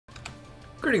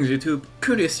Greetings YouTube,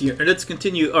 Khundes here, and let's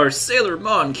continue our Sailor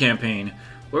Mon campaign.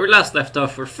 Where we last left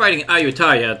off, we're fighting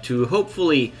Ayutthaya to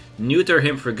hopefully neuter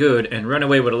him for good and run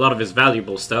away with a lot of his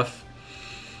valuable stuff.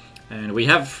 And we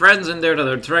have friends in there that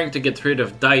are trying to get rid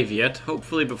of Daiviet,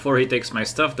 hopefully before he takes my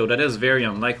stuff, though that is very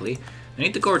unlikely. I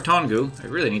need to core Tongu, I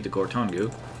really need to core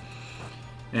Tongu.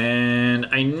 And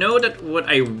I know that what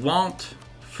I want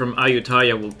from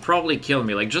Ayutthaya will probably kill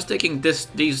me, like just taking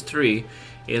these three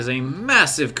is a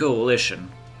massive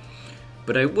coalition.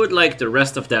 But I would like the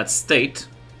rest of that state.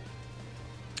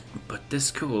 But this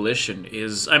coalition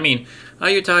is... I mean,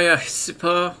 Ayutthaya,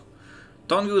 Sipa,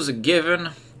 Tongu's a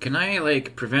given. Can I,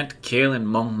 like, prevent Kale and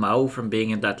Mong Mao from being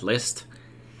in that list?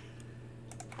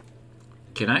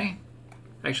 Can I?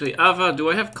 Actually, Ava,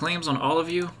 do I have claims on all of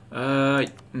you?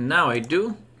 Now I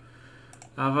do.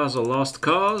 Ava's a lost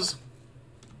cause.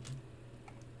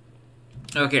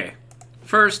 Okay.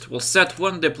 First, we'll set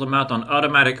one diplomat on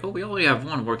automatic... Oh, we already have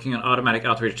one working on automatic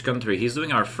outreach country. He's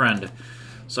doing our friend.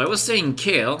 So I was saying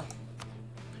Kale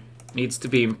needs to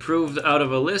be improved out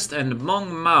of a list, and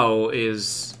Mong Mao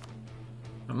is...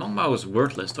 Mong Mao is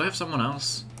worthless. Do I have someone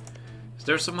else? Is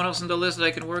there someone else in the list that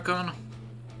I can work on?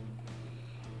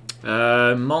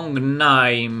 Mong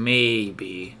Nai,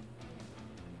 maybe.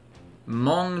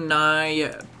 Mong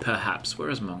Nai, perhaps. Where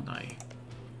is Mong Nai?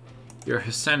 You're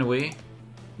Hisenui.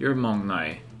 You're Mong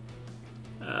Nai.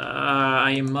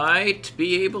 I might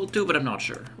be able to, but I'm not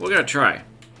sure. We're gonna try.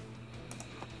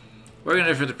 We're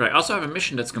gonna try. I also have a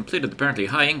mission that's completed, apparently.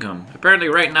 High income. Apparently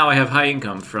right now I have high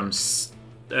income from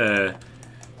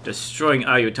destroying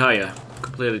Ayutthaya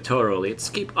completely thoroughly. Let's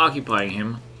keep occupying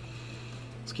him.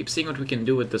 Let's keep seeing what we can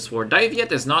do with this war.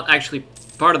 Daiviet is not actually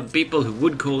part of the people who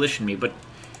would coalition me, but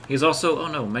he's also... Oh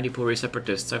no, Manipuri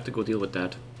separatists. I have to go deal with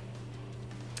that.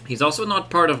 He's also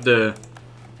not part of the...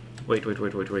 Wait. Is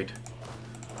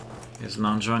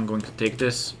Nanjang going to take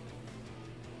this?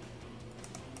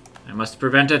 I must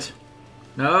prevent it.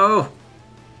 No!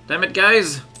 Damn it,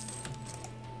 guys!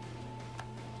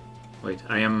 Wait,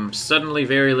 I am suddenly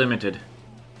very limited.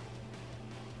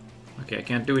 Okay, I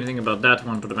can't do anything about that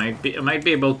one, but I might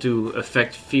be able to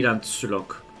affect Fidan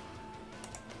Sulok.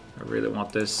 I really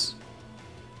want this.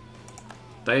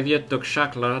 Daiviet took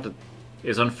Shakla. That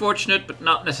is unfortunate, but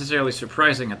not necessarily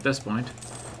surprising at this point.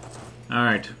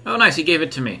 Alright. Oh, nice, he gave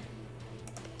it to me.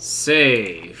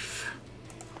 Safe.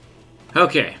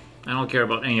 Okay. I don't care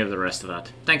about any of the rest of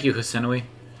that. Thank you, Hisenui.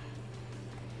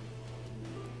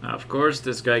 Now, of course,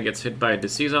 this guy gets hit by a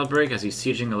disease outbreak as he's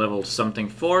sieging a level something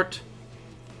fort.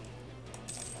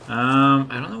 I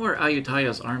don't know where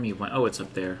Ayutthaya's army went. Oh, it's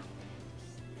up there.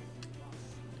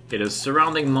 It is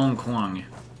surrounding Mongkwang.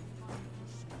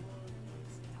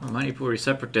 Oh, Manipuri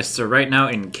separatists are right now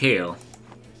in Kale.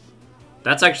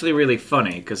 That's actually really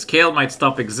funny, because Kale might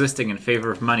stop existing in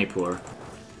favor of Manipur.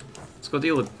 Let's go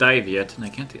deal with Daiviet, and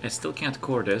I still can't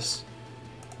core this.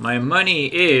 My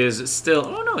money is still...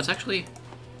 Oh no, it's actually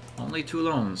only 2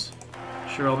 loans.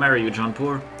 Sure, I'll marry you,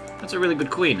 Jaunpur. That's a really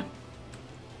good queen.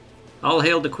 All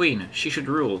hail the queen. She should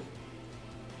rule.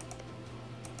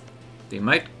 They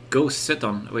might go sit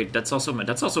on... Wait, that's also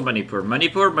Manipur.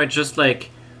 Manipur might just,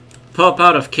 like, pop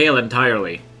out of Kale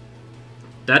entirely.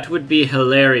 That would be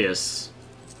hilarious.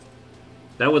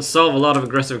 That would solve a lot of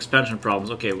aggressive expansion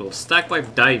problems. Okay, we'll stack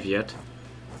wipe Daiviet.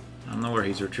 I don't know where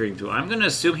he's retreating to. I'm gonna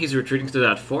assume he's retreating to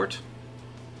that fort.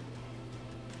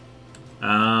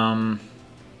 I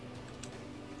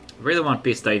really want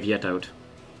Peace Daiviet out.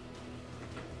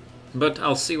 But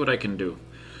I'll see what I can do.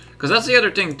 Because that's the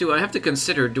other thing too, I have to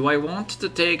consider, do I want to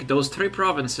take those 3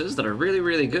 provinces that are really,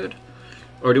 really good?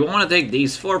 Or do I want to take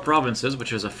these 4 provinces,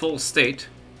 which is a full state,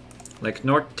 like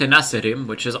North Tenasserim,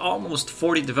 which is almost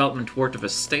 40 development worth of a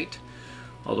state,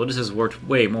 although this is worth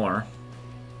way more.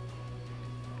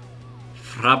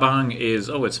 Frabang is...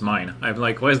 oh, it's mine. I'm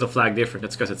like, why is the flag different?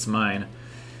 It's because it's mine.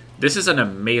 This is an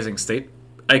amazing state.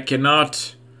 I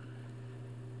cannot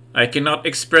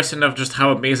express enough just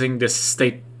how amazing this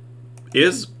state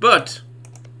is, but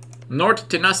North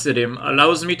Tenasserim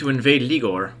allows me to invade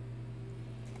Ligor,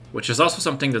 which is also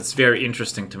something that's very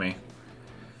interesting to me.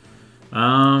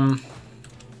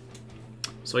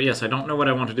 So yes, I don't know what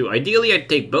I want to do. Ideally, I'd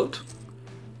take both,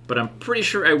 but I'm pretty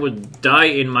sure I would die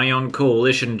in my own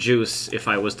coalition juice if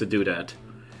I was to do that.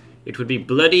 It would be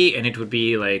bloody, and it would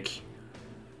be, like,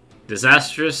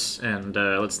 disastrous, and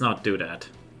let's not do that.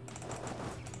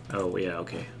 Oh, yeah,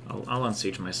 okay. I'll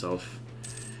unsiege myself.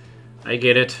 I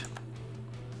get it.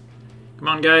 Come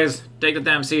on, guys. Take the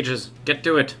damn sieges. Get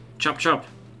to it. Chop, chop.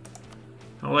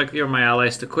 How likely are my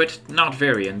allies to quit? Not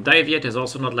very, and Daiviet is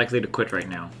also not likely to quit right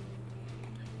now.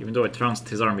 Even though I trounced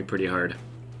his army pretty hard.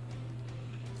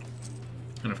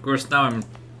 And of course now I'm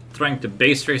trying to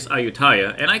base race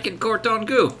Ayutthaya, and I can core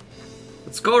Tongu!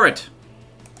 Let's score it!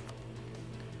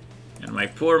 And my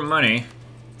poor money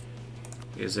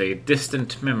is a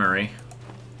distant memory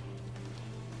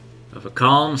of a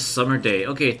calm summer day.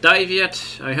 Okay,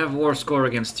 Daiviet, I have war score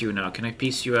against you now. Can I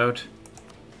peace you out?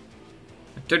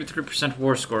 33%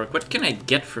 war score. What can I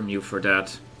get from you for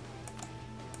that?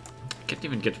 I can't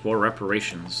even get war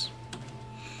reparations.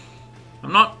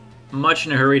 I'm not much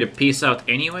in a hurry to peace out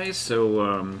anyway,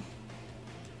 so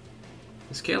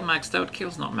is Kale maxed out?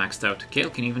 Kale's not maxed out. Kale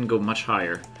can even go much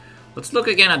higher. Let's look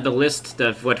again at the list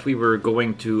of what we were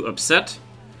going to upset.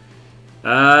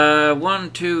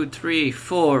 1, 2, 3,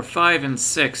 4, 5, and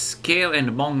 6. Kale and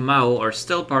Mong Mao are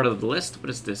still part of the list. What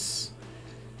is this?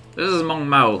 This is Mong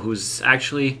Mao, who's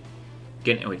actually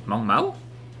getting... Wait, Mong Mao?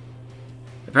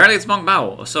 Apparently it's Mong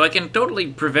Mao, so I can totally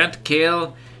prevent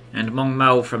Kale and Mong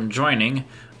Mao from joining.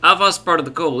 Ava's part of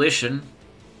the coalition.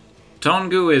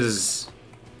 Tongu is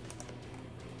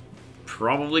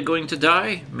probably going to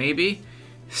die, maybe.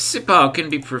 Sipao can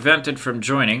be prevented from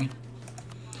joining.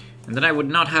 And then I would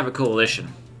not have a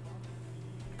coalition.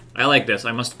 I like this.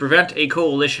 I must prevent a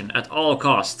coalition at all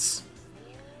costs.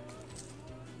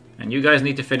 And you guys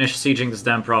need to finish sieging this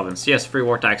damn province. Yes, free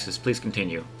war taxes. Please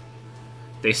continue.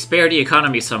 They spare the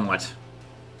economy somewhat.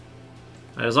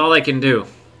 That is all I can do.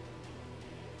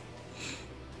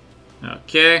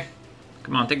 Okay.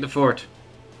 Come on, take the fort.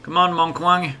 Come on,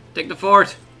 Mongkwang. Take the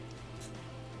fort.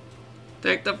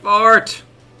 Take the fort!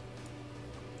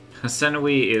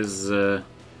 Senui is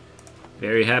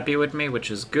very happy with me,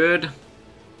 which is good.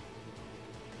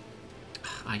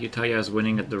 Ayutthaya is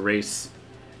winning at the race.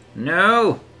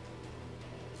 No!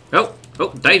 Oh! Oh!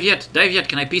 Daiviet!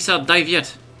 Can I peace out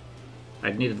Daiviet?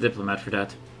 I'd need a diplomat for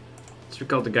that. Let's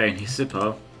recall the guy in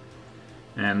Hisipo.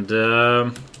 And,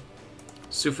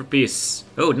 sue for peace.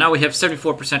 Oh, now we have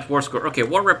 74% war score. Okay,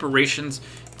 war reparations.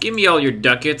 Give me all your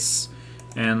ducats.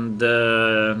 And,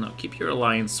 no, keep your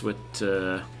alliance with,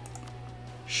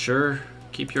 sure.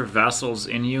 Keep your vassals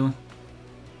in you.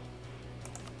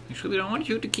 Actually, I want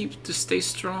you to stay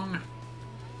strong.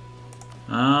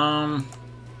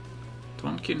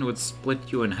 Tonkin would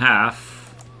split you in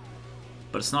half,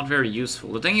 but it's not very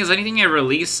useful. The thing is, anything I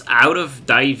release out of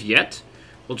Daiviet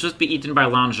will just be eaten by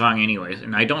Lanzhang anyways,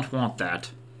 and I don't want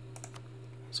that.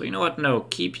 So you know what? No,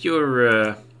 keep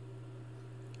your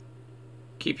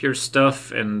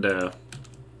stuff and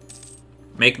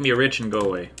make me rich and go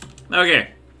away.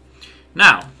 Okay.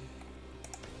 Now,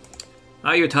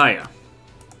 Ayutthaya.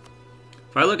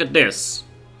 If I look at this,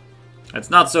 that's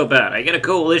not so bad. I get a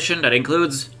coalition that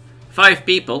includes 5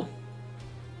 people,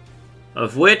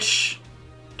 of which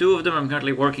 2 of them I'm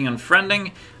currently working on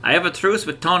friending. I have a truce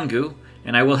with Tongu,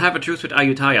 and I will have a truce with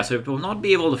Ayutthaya, so it will not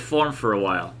be able to form for a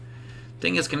while.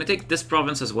 Thing is, can I take this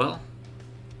province as well?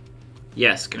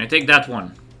 Yes, can I take that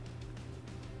one?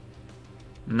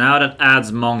 Now that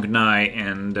adds Mongnai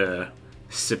and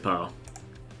Sipao.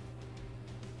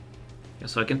 Yeah,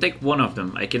 so I can take one of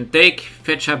them. I can take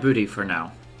Fetchaburi for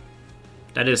now.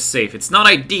 That is safe. It's not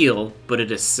ideal, but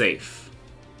it is safe.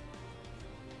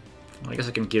 Well, I guess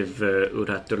I can give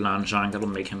Urat to Lanzhang. That'll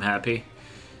make him happy.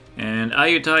 And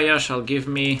Ayutthaya shall give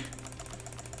me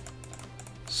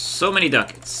so many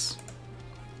ducats.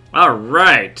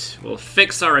 Alright. We'll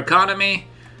fix our economy.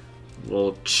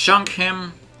 We'll chunk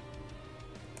him.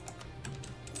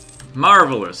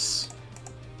 Marvelous.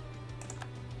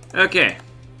 Okay.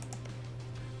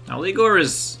 Now Ligor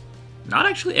is not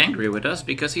actually angry with us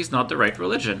because he's not the right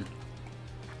religion.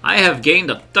 I have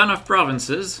gained a ton of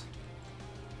provinces.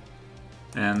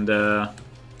 And let's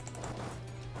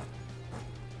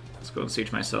go and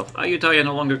siege myself. Ayutthaya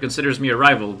no longer considers me a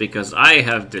rival because I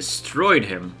have destroyed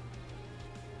him.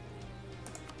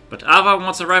 But Ava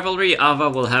wants a rivalry. Ava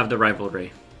will have the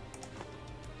rivalry.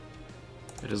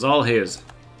 It is all his.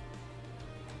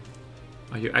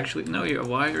 Are you actually... No,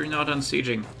 why are you not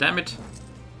unsieging? Damn it.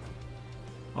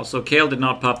 Also, Kale did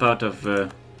not pop out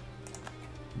of...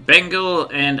 Bengal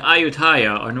and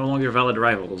Ayutthaya are no longer valid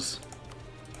rivals.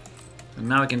 And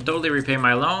now I can totally repay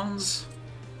my loans.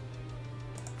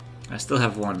 I still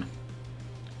have one.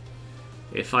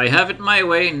 If I have it my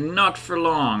way, not for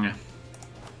long.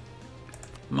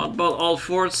 Modball all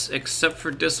forts except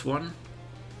for this one.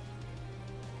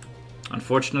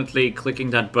 Unfortunately, clicking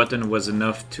that button was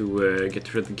enough to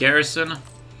get rid of the garrison.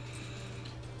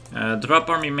 Drop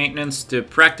army maintenance to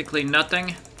practically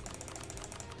nothing.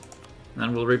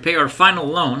 Then we'll repay our final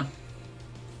loan.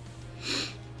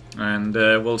 And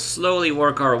we'll slowly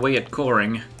work our way at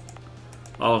coring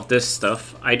all of this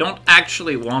stuff. I don't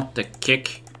actually want to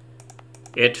kick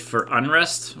it for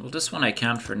unrest. Well, this one I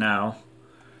can for now.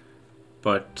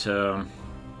 but I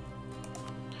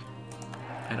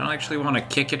don't actually want to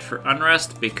kick it for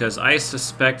unrest because I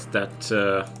suspect that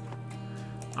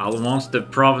I'll want the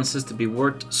provinces to be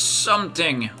worth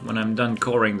something when I'm done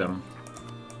coring them.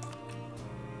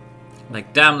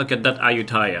 Like, damn, look at that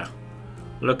Ayutthaya.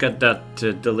 Look at that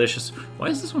delicious... Why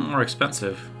is this one more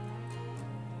expensive?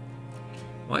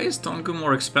 Why is Tongu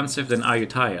more expensive than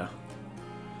Ayutthaya?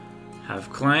 Have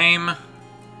claim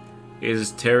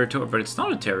is territory, but it's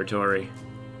not a territory.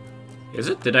 Is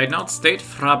it? Did I not state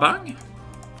Frabang?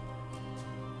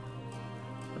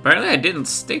 Apparently I didn't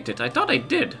state it. I thought I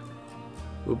did.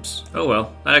 Oops. Oh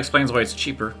well, that explains why it's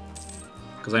cheaper.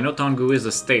 Because I know Tongu is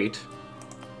a state.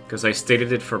 Because I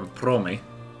stated it from Prome.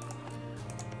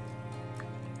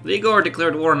 Ligor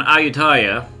declared war on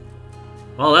Ayutthaya.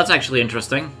 Well, that's actually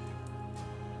interesting.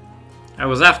 I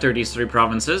was after these 3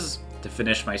 provinces to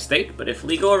finish my state, but if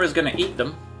Ligor is gonna eat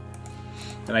them,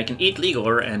 then I can eat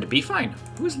Ligor and be fine.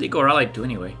 Who is Ligor allied to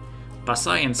anyway?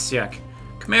 Pasai and Siak.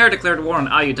 Khmer declared war on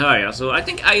Ayutthaya, so I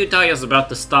think Ayutthaya is about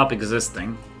to stop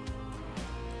existing.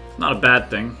 Not a bad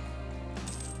thing.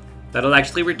 That'll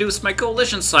actually reduce my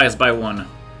coalition size by 1.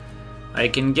 I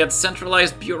can get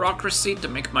centralized bureaucracy to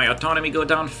make my autonomy go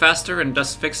down faster and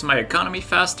thus fix my economy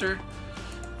faster.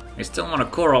 I still want to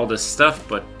core all this stuff,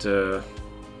 but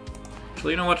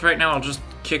actually, you know what, right now I'll just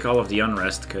kick all of the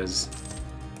unrest, because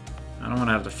I don't want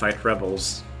to have to fight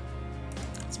rebels.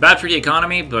 It's bad for the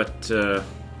economy, but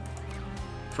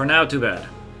for now, too bad.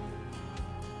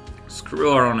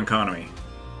 Screw our own economy.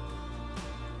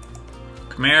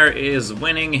 Khmer is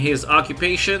winning his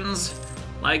occupations.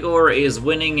 Ligor is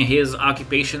winning his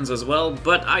occupations as well,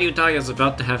 but Ayutthaya is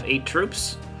about to have 8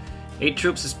 troops. 8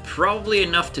 troops is probably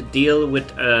enough to deal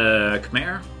with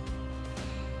Khmer.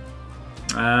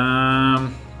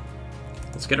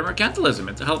 Let's get a mercantilism.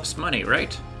 It helps money,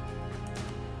 right?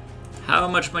 How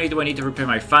much money do I need to repay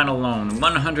my final loan?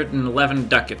 111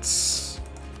 ducats.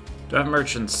 Do I have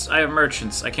merchants? I have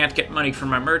merchants. I can't get money from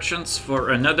my merchants for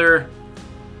another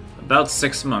about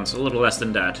 6 months, a little less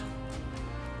than that.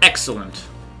 Excellent.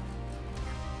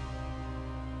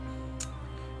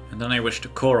 And then I wish to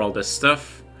core all this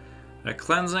stuff. A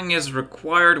cleansing is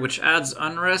required, which adds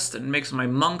unrest and makes my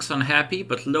monks unhappy,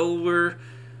 but lower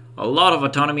a lot of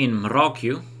autonomy in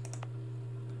Morocco.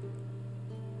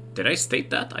 Did I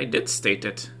state that? I did state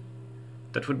it.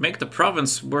 That would make the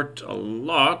province worth a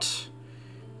lot.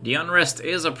 The unrest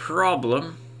is a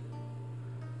problem.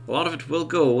 A lot of it will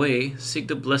go away. Seek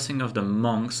the blessing of the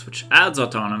monks, which adds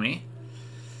autonomy.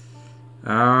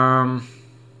 How's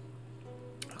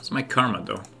my karma,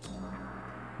 though?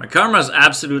 My karma is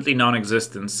absolutely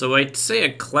non-existent, so I'd say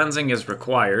a cleansing is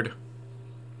required.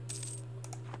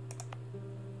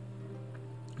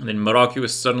 And then Morocco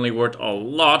is suddenly worth a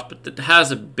lot, but it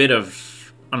has a bit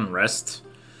of unrest.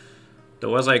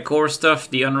 Though as I core stuff,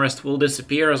 the unrest will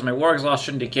disappear. As my war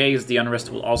exhaustion decays, the unrest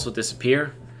will also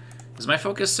disappear. Is my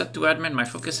focus set to admin? My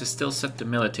focus is still set to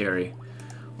military.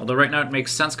 Although right now it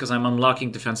makes sense because I'm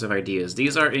unlocking defensive ideas.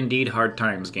 These are indeed hard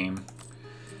times, game.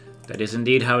 That is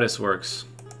indeed how this works.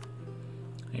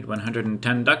 I need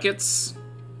 110 ducats.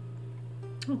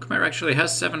 Oh, Khmer actually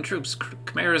has 7 troops.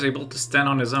 Khmer is able to stand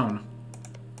on his own.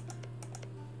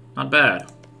 Not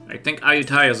bad. I think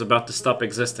Ayutthaya is about to stop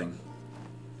existing.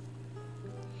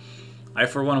 I,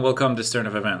 for one, welcome this turn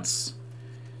of events.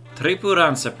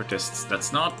 Tripuran separatists.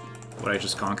 That's not what I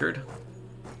just conquered.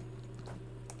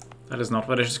 That is not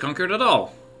what I just conquered at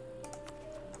all.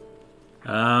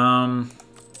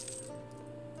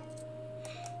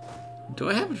 Do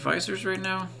I have advisors right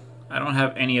now? I don't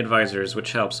have any advisors,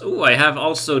 which helps. Ooh, I have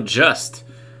also just.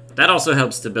 That also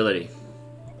helps stability.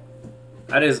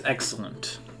 That is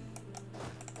excellent.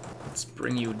 Let's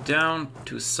bring you down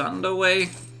to Sandaway.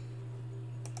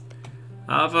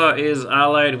 Ava is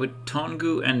allied with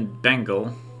Tongu and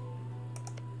Bengal.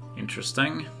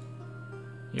 Interesting.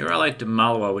 You're allied to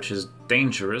Malwa, which is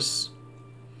dangerous.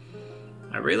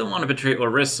 I really want to betray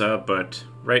Orissa, but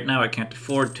right now I can't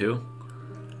afford to.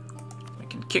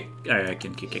 I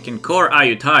can core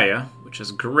Ayutthaya, which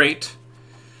is great.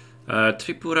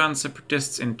 Tripuran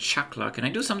separatists in Chakla. Can I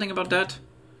do something about that?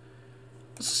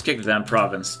 Let's just kick the damn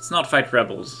province. Let's not fight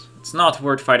rebels. It's not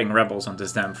worth fighting rebels on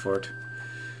this damn fort.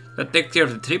 Let's take care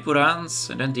of the Tripurans,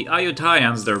 and then the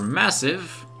Ayutthayans, they're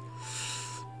massive.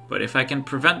 But if I can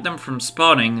prevent them from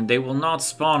spawning, they will not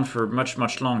spawn for much,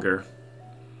 much longer.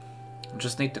 I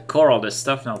just need to core all this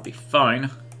stuff and I'll be fine.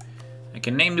 I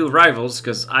can name new rivals,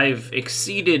 because I've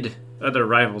exceeded other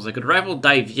rivals. I could rival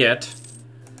Daiviet.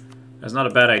 That's not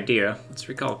a bad idea. Let's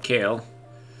recall Kale.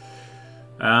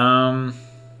 And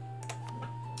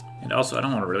also, I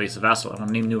don't want to release a vassal. I want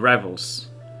to name new rivals.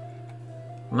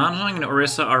 Nanjing and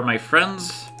Orissa are my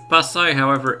friends. Pasai,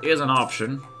 however, is an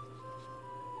option.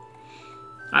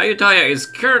 Ayutthaya is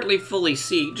currently fully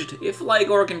sieged. If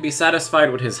Ligor can be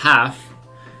satisfied with his half,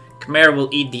 Khmer will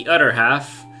eat the other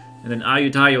half, and then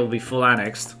Ayutthaya will be full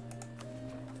annexed.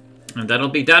 And that'll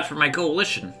be that for my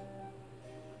coalition.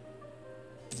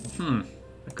 I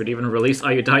could even release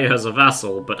Ayutthaya as a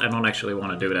vassal, but I don't actually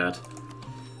want to do that.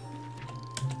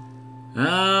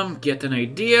 Get an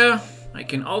idea. I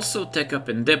can also take up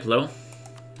in Diplo,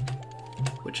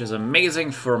 which is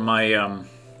amazing for my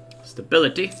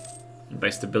stability. And by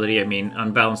stability I mean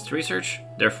unbalanced research,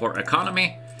 therefore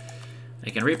economy. I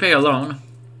can repay a loan.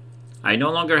 I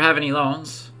no longer have any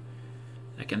loans.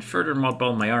 I can further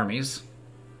mothball my armies.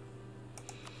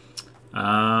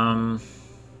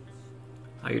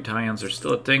 Ayutthayans are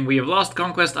still a thing. We have lost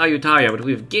Conquest Ayutthaya, but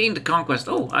we've gained Conquest.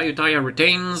 Oh, Ayutthaya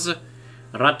retains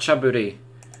Ratchaburi.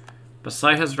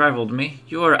 Pasai has rivaled me.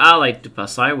 You are allied to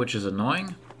Pasai, which is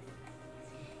annoying.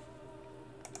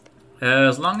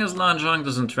 As long as Nanjing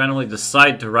doesn't randomly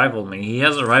decide to rival me, he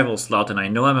has a rival slot, and I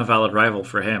know I'm a valid rival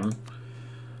for him.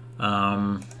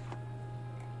 That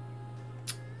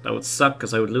would suck,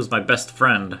 because I would lose my best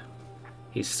friend.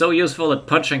 He's so useful at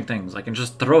punching things. I can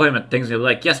just throw him at things and he'll be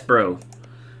like, yes, bro.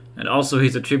 And also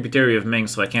he's a tributary of Ming,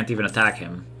 so I can't even attack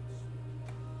him.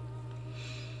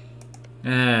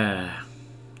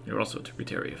 You're also a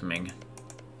tributary of Ming.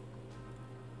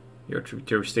 You're a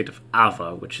tributary state of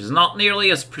Ava, which is not nearly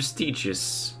as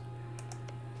prestigious.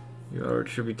 You're a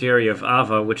tributary of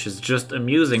Ava, which is just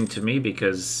amusing to me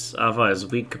because Ava is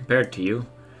weak compared to you.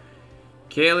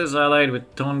 Kale is allied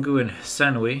with Tongu and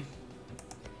Senwi.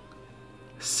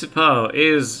 Sipao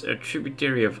is a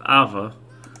tributary of Ava.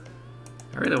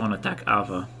 I really want to attack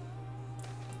Ava.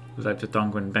 Who's like to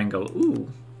Tongu and Bengal. Ooh,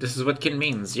 this is what kin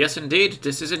means. Yes, indeed,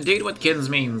 this is indeed what kins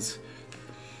means.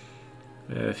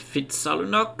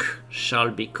 Fitsalunok shall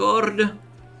be cord.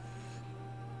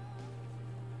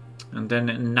 And then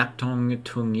Naktong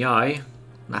Tungyai.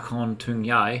 Nakhon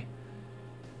Tungyai.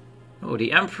 Oh,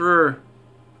 the Emperor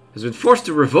has been forced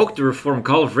to revoke the reform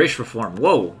call of race reform.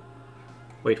 Whoa.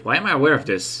 Wait, why am I aware of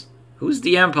this? Who's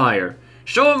the Empire?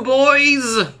 Show 'em,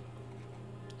 boys!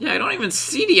 Yeah, I don't even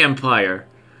see the Empire.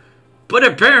 But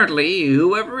apparently,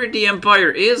 whoever the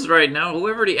Empire is right now,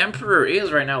 whoever the Emperor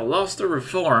is right now, lost the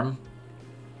reform.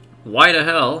 Why the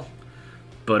hell?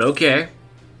 But okay.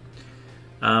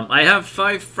 I have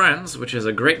 5 friends, which is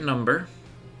a great number.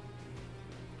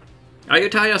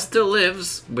 Ayutthaya still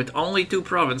lives, with only 2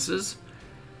 provinces.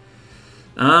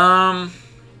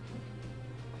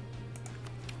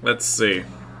 Let's see.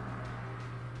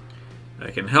 I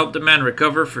can help the man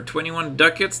recover for 21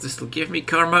 ducats. This will give me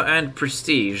karma and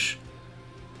prestige.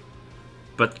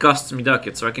 But costs me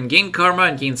ducats, so I can gain karma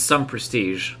and gain some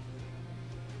prestige.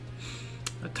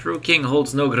 A true king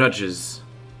holds no grudges.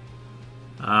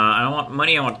 I don't want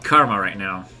money, I want karma right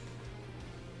now.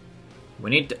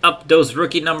 We need to up those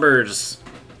rookie numbers.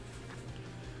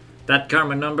 That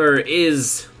karma number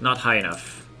is not high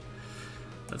enough.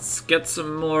 Let's get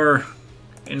some more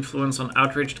influence on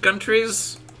outraged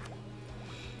countries.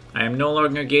 I am no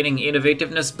longer gaining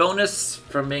innovativeness bonus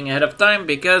from being ahead of time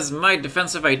because my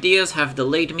defensive ideas have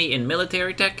delayed me in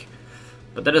military tech.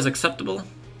 But that is acceptable.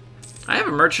 I have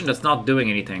a merchant that's not doing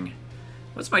anything.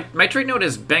 What's my trade node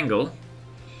is Bengal.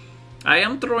 I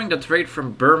am throwing the trade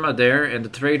from Burma there and the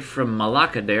trade from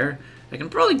Malacca there. I can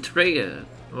probably trade.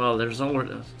 Well, there's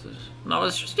already. No,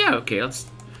 let's just okay. Let's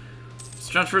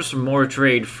transfer some more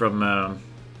trade from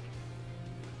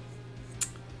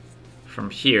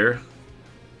here.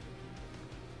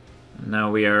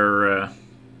 Now we are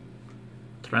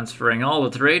transferring all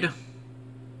the trade.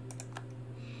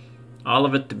 All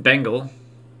of it to Bengal.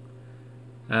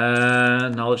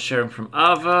 Knowledge sharing from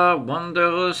Ava,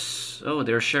 Wondrous. Oh,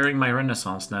 they're sharing my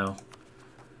Renaissance now.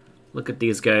 Look at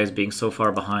these guys being so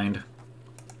far behind.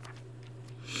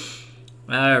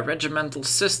 Regimental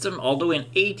system, although in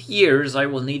 8 years I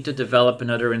will need to develop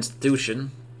another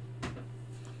institution.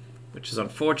 Which is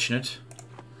unfortunate.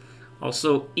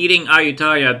 Also, eating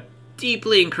Ayutthaya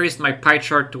deeply increased my pie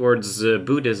chart towards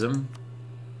Buddhism.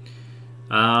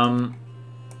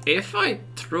 If I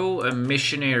throw a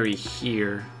missionary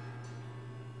here,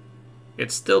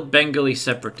 it's still Bengali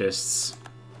separatists.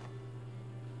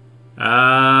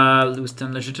 Lose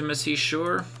 10 legitimacy,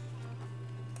 sure.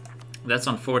 That's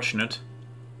unfortunate.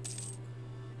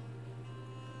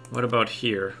 What about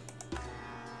here?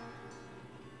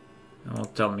 It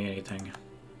won't tell me anything.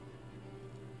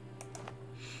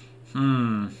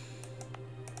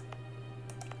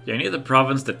 Yeah, any other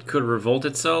province that could revolt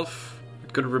itself?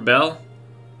 That could rebel?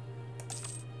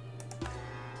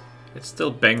 It's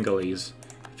still Bengalese.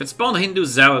 If it spawned Hindu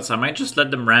zealots, I might just let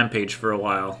them rampage for a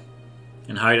while.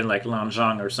 And hide in like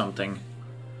Lanzhang or something.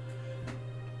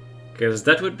 Because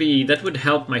that would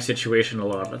help my situation a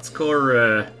lot. Let's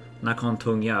core Nakhon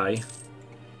Tongyai.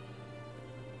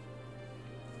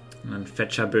 And then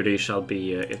Phetchaburi shall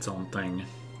be its own thing.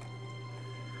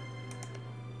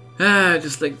 I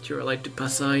dislike Duralite to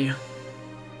Pasai.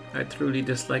 I truly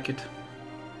dislike it.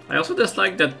 I also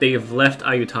dislike that they've left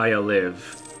Ayutthaya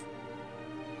live.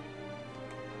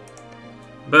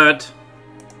 But...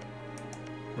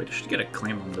 wait, I should get a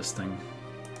claim on this thing.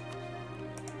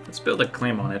 Let's build a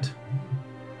claim on it.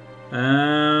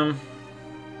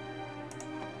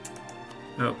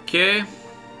 Okay.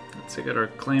 Let's get our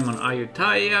claim on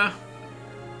Ayutthaya.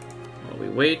 While we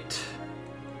wait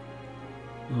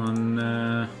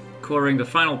on coring the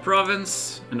final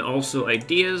province and also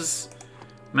ideas.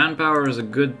 Manpower is a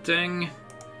good thing.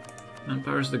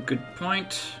 Manpower is the good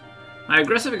point. My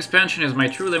aggressive expansion is my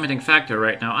true limiting factor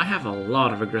right now. I have a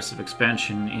lot of aggressive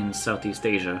expansion in Southeast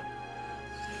Asia.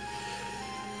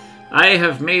 I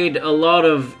have made a lot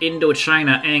of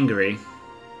Indochina angry.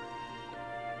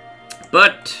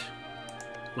 But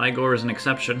Ligor is an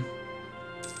exception.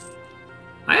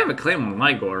 I have a claim on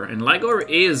Ligor, and Ligor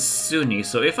is Sunni,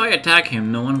 so if I attack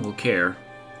him, no one will care.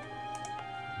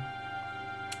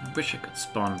 I wish I could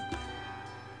spawn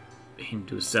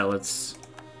Hindu zealots.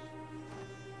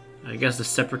 I guess the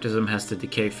separatism has to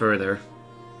decay further.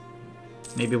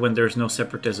 Maybe when there's no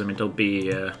separatism, it'll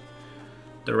be the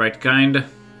right kind.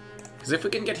 Because if we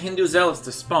can get Hindu zealots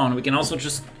to spawn, we can also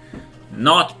just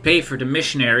not pay for the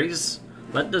missionaries,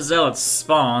 let the zealots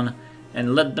spawn,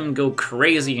 and let them go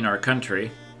crazy in our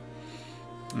country.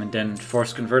 And then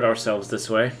force convert ourselves this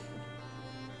way.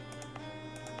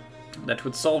 That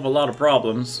would solve a lot of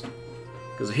problems.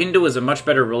 Because Hindu is a much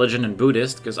better religion than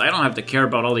Buddhist, because I don't have to care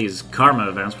about all these karma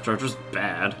events, which are just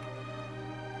bad.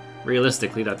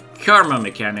 Realistically, that karma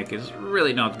mechanic is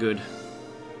really not good.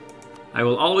 I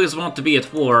will always want to be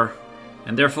at war,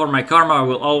 and therefore my karma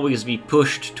will always be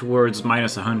pushed towards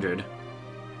minus 100.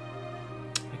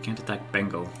 I can't attack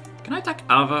Bengal. Can I attack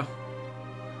Ava?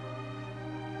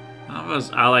 Ava's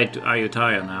allied to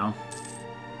Ayutthaya now.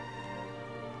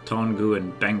 Tongu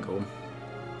and Bengal.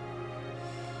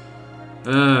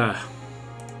 I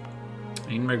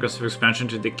need my aggressive expansion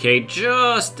to decay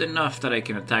just enough that I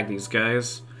can attack these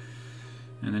guys.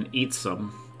 And then eat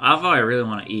some. Ava I really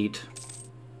want to eat.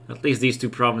 At least these two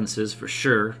provinces for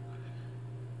sure.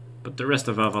 But the rest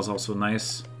of Ava's also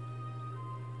nice.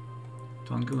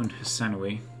 Tongu and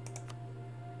Hisanui.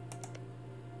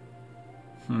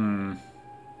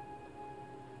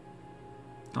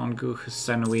 Tongu,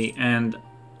 Hisanui, and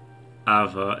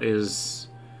Ava is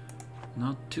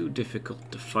not too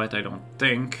difficult to fight, I don't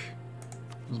think.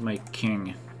 Where's my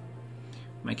king?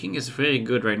 My king is very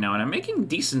good right now, and I'm making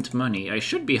decent money. I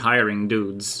should be hiring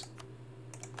dudes.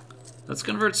 Let's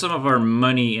convert some of our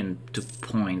money into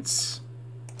points.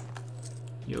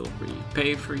 You'll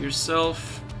repay for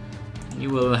yourself. You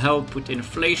will help with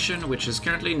inflation, which is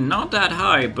currently not that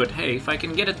high, but hey, if I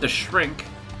can get it to shrink,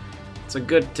 it's a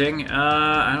good thing.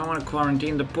 I don't want to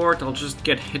quarantine the port. I'll just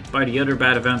get hit by the other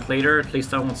bad event later. At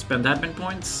least I won't spend admin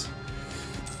points.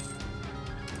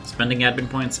 Spending admin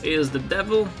points is the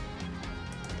devil.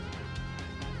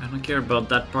 I don't care about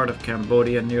that part of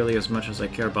Cambodia nearly as much as I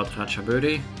care about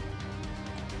Ratchaburi.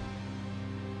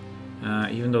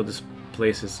 Even though this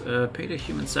place is pay the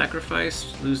human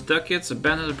sacrifice, lose ducats,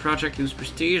 abandon the project, lose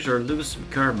prestige, or lose some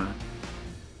karma.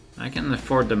 I can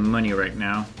afford the money right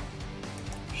now.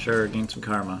 Sure, gain some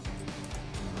karma.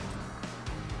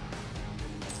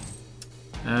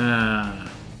 Our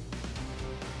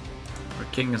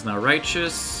king is now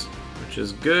righteous, which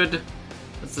is good.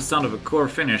 That's the sound of a core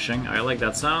finishing. I like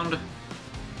that sound.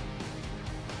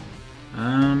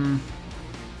 Where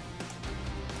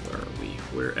are we?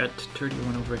 We're at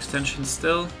 31 overextension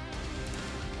still.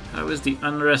 How is the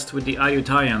unrest with the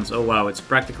Ayutthayans? Oh wow, it's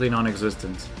practically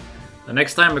non-existent. The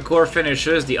next time a core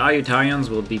finishes, the Ayutthayans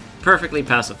will be perfectly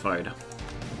pacified.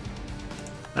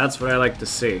 That's what I like to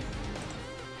see.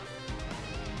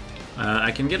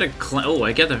 I can get a oh,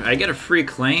 I get a free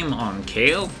claim on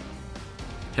Kale?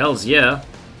 Hells yeah.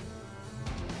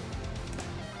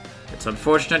 It's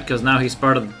unfortunate because now he's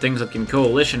part of the things that can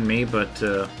coalition me, but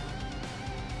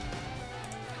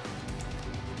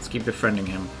let's keep befriending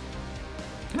him.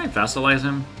 Can I vassalize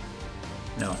him?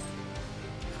 No.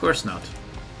 Of course not.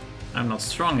 I'm not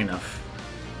strong enough.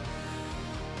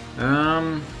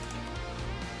 But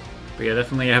yeah,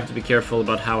 definitely I have to be careful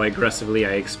about how aggressively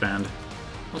I expand.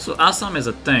 Also, Assam is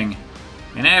a thing,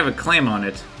 and I have a claim on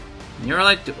it. And you're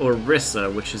allied to Orissa,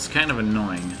 which is kind of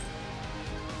annoying.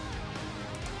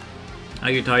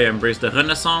 Ayutthaya embraced the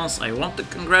Renaissance. I want to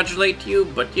congratulate you,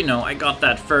 but you know, I got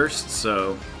that first,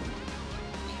 so...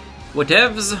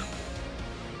 Whatevs.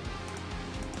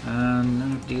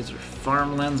 None of these are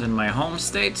farmlands in my home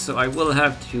state, so I will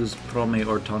have to use Prome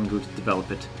or Tongu to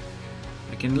develop it.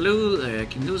 I can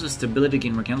lose a stability,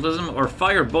 gain mercantilism, or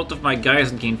fire both of my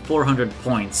guys and gain 400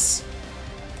 points.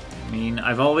 I mean,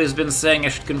 I've always been saying I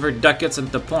should convert ducats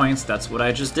into points, that's what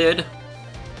I just did.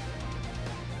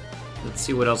 Let's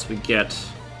see what else we get.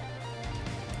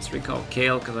 Let's recall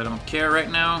Kale, because I don't care right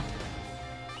now.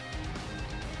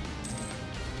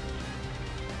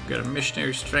 Got a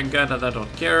missionary strength guy that I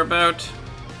don't care about.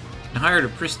 Can hire the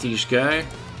prestige guy.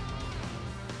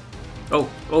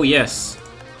 Oh yes.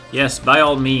 Yes, by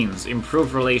all means,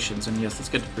 improve relations. And yes, let's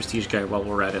get the prestige guy while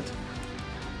we're at it.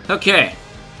 Okay,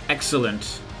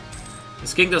 excellent.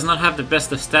 This king does not have the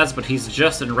best of stats, but he's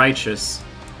just and righteous.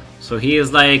 So he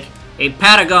is like a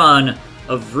paragon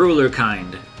of ruler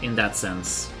kind, in that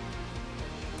sense.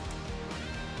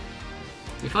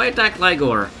 If I attack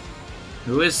Ligor,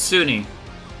 who is Sunni,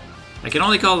 I can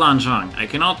only call Lanzhang. I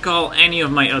cannot call any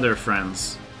of my other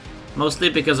friends. Mostly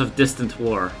because of distant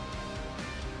war.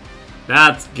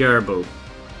 That's Gerbo.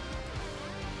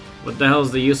 What the hell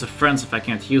is the use of friends if I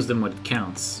can't use them when it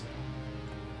counts?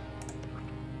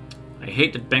 I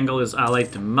hate that Bengal is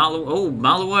allied to Malwa. Oh,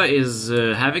 Malwa is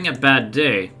having a bad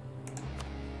day.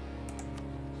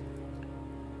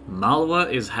 Malwa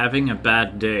is having a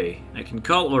bad day. I can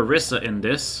call Orissa in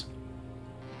this.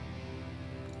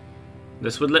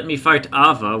 This would let me fight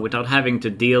Ava without having to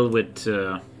deal with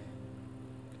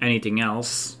anything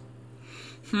else.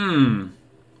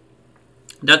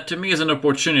 That to me is an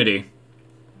opportunity.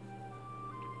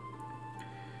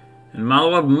 And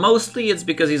Malwa, mostly it's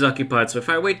because he's occupied, so if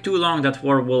I wait too long, that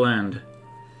war will end.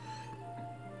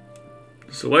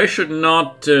 So I should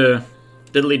not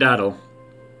diddly-daddle.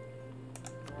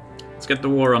 Let's get the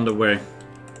war underway.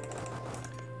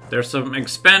 There's some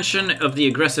expansion of the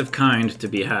aggressive kind to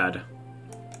be had.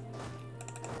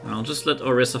 And I'll just let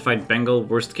Orissa fight Bengal.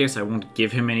 Worst case, I won't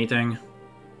give him anything.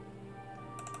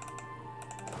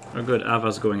 Oh good,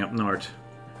 Ava's going up north.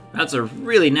 That's a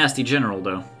really nasty general,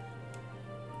 though.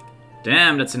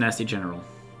 Damn, that's a nasty general.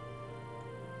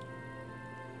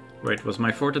 Wait, was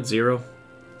my fort at 0?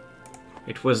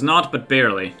 It was not, but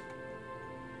barely.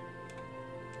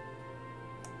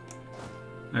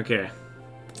 Okay.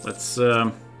 Let's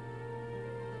go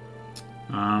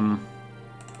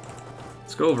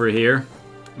over here.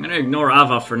 I'm gonna ignore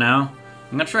Ava for now.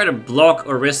 I'm gonna try to block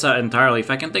Orissa entirely.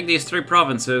 If I can take these 3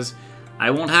 provinces, I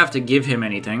won't have to give him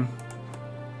anything.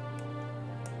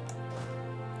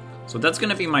 So that's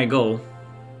gonna be my goal.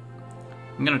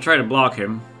 I'm gonna try to block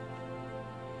him.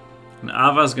 And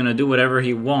Ava's gonna do whatever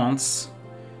he wants.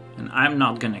 And I'm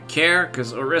not gonna care,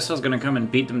 because Orissa's gonna come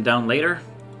and beat them down later.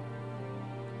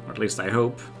 Or at least I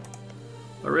hope.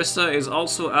 Orissa is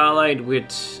also allied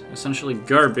with essentially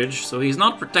garbage, so he's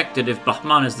not protected if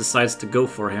Bahmanis decides to go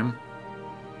for him.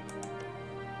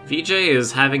 Vijay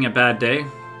is having a bad day.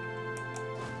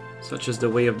 Such as the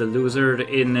way of the loser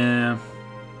in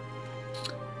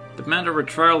demand a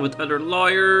retrial with other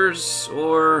lawyers,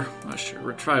 or sure,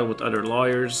 retrial with other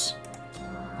lawyers.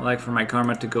 I like for my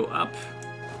karma to go up.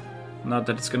 Not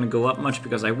that it's gonna go up much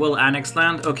because I will annex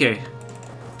land. Okay.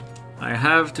 I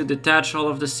have to detach all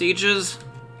of the sieges.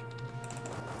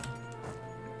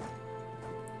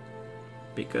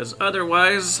 Because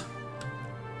otherwise...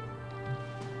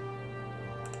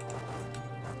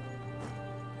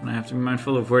 I have to be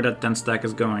mindful of where that 10 stack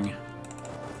is going.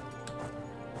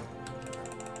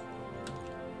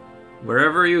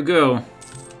 Wherever you go,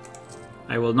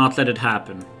 I will not let it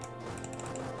happen.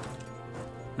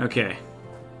 Okay.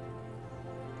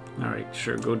 Alright,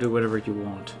 sure, go do whatever you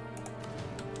want.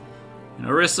 And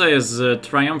Orissa is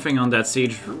triumphing on that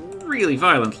siege really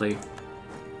violently.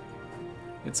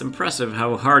 It's impressive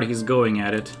how hard he's going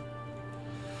at it.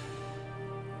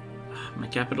 My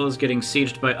capital is getting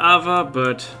sieged by Ava,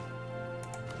 but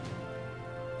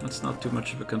that's not too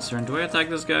much of a concern. Do I attack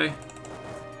this guy?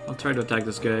 I'll try to attack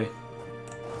this guy.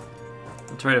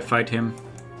 I'll try to fight him.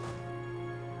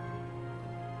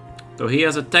 Though he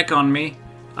has a tech on me,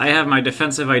 I have my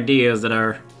defensive ideas that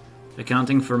are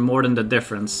accounting for more than the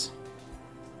difference.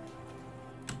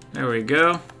 There we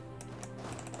go.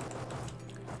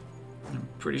 I'm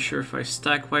pretty sure if I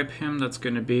stack wipe him, that's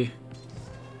gonna be...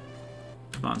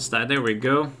 Come on, stat. There we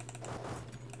go.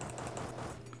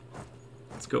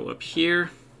 Let's go up here.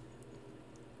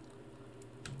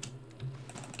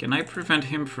 Can I prevent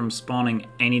him from spawning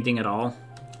anything at all?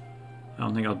 I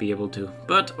don't think I'll be able to.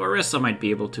 But Orissa might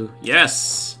be able to.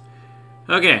 Yes!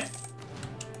 Okay.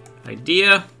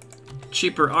 Idea.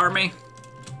 Cheaper army.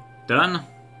 done.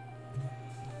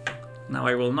 Now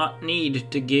I will not need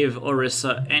to give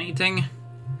Orissa anything,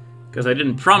 because I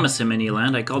didn't promise him any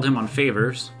land, I called him on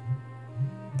favors.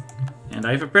 And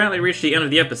I've apparently reached the end of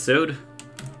the episode,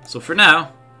 so for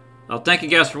now, I'll thank you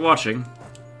guys for watching,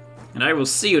 and I will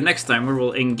see you next time where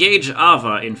we'll engage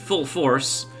Ava in full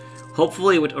force,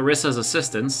 hopefully with Orissa's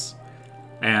assistance,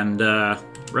 and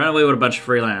run away with a bunch of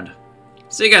free land.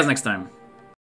 See you guys next time.